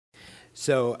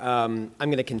So I'm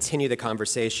going to continue the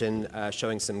conversation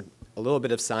showing a little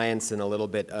bit of science and a little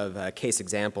bit of case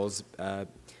examples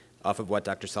off of what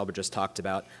Dr. Selber just talked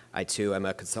about. I, too, am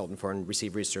a consultant for and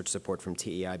receive research support from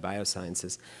TEI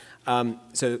Biosciences.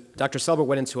 So Dr. Selber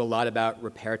went into a lot about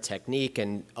repair technique,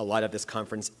 and a lot of this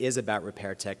conference is about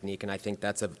repair technique, and I think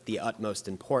that's of the utmost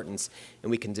importance, and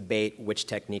we can debate which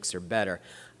techniques are better.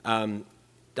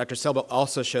 Dr. Selber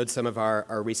also showed some of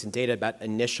our recent data about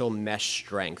initial mesh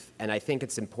strength, and I think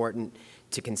it's important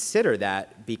to consider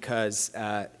that because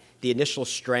the initial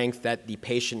strength that the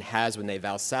patient has when they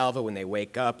valsalva, when they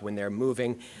wake up, when they're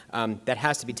moving, that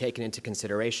has to be taken into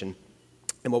consideration.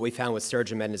 And what we found with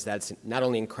SurgiMend is that it's not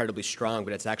only incredibly strong,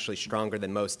 but it's actually stronger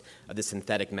than most of the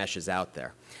synthetic meshes out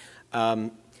there.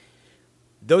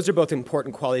 Those are both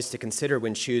important qualities to consider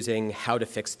when choosing how to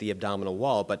fix the abdominal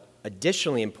wall, but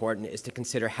additionally important is to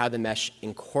consider how the mesh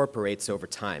incorporates over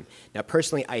time. Now,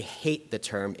 personally, I hate the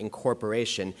term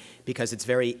incorporation because it's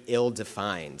very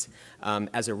ill-defined.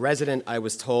 As a resident, I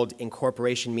was told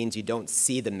incorporation means you don't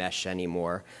see the mesh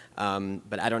anymore,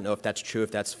 but I don't know if that's true,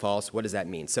 if that's false. What does that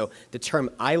mean? So the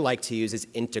term I like to use is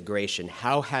integration.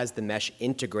 How has the mesh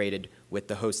integrated with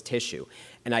the host tissue?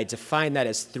 And I define that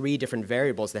as 3 different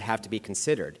variables that have to be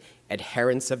considered: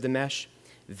 adherence of the mesh,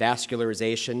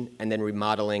 vascularization, and then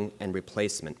remodeling and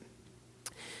replacement.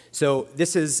 So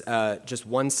this is just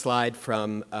one slide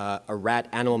from a rat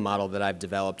animal model that I've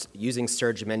developed using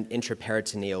SurgiMend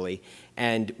intraperitoneally.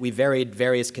 And we varied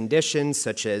various conditions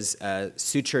such as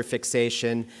suture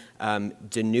fixation,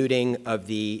 denuding of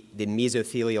the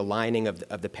mesothelial lining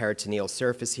of the peritoneal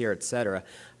surface here, et cetera.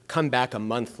 Come back a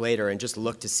month later and just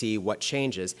look to see what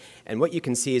changes. And what you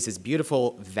can see is this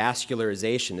beautiful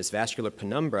vascularization, this vascular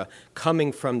penumbra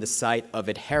coming from the site of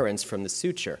adherence from the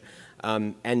suture.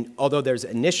 And although there's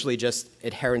initially just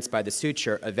adherence by the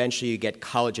suture, eventually you get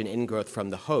collagen ingrowth from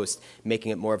the host,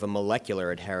 making it more of a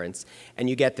molecular adherence. And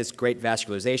you get this great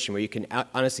vascularization where you can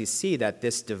honestly see that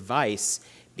this device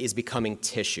is becoming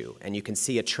tissue, and you can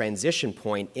see a transition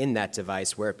point in that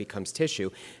device where it becomes tissue,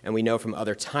 and we know from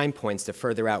other time points the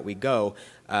further out we go,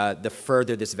 the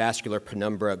further this vascular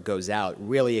penumbra goes out,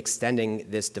 really extending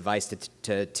this device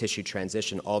to tissue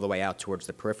transition all the way out towards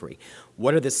the periphery.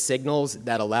 What are the signals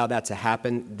that allow that to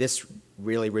happen? This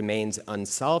really remains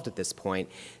unsolved at this point.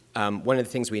 One of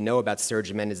the things we know about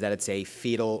SurgiMend is that it's a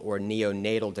fetal or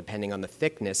neonatal, depending on the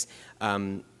thickness,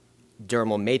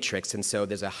 dermal matrix, and so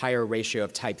there's a higher ratio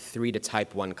of type 3 to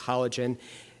type 1 collagen.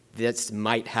 This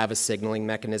might have a signaling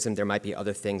mechanism. There might be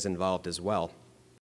other things involved as well.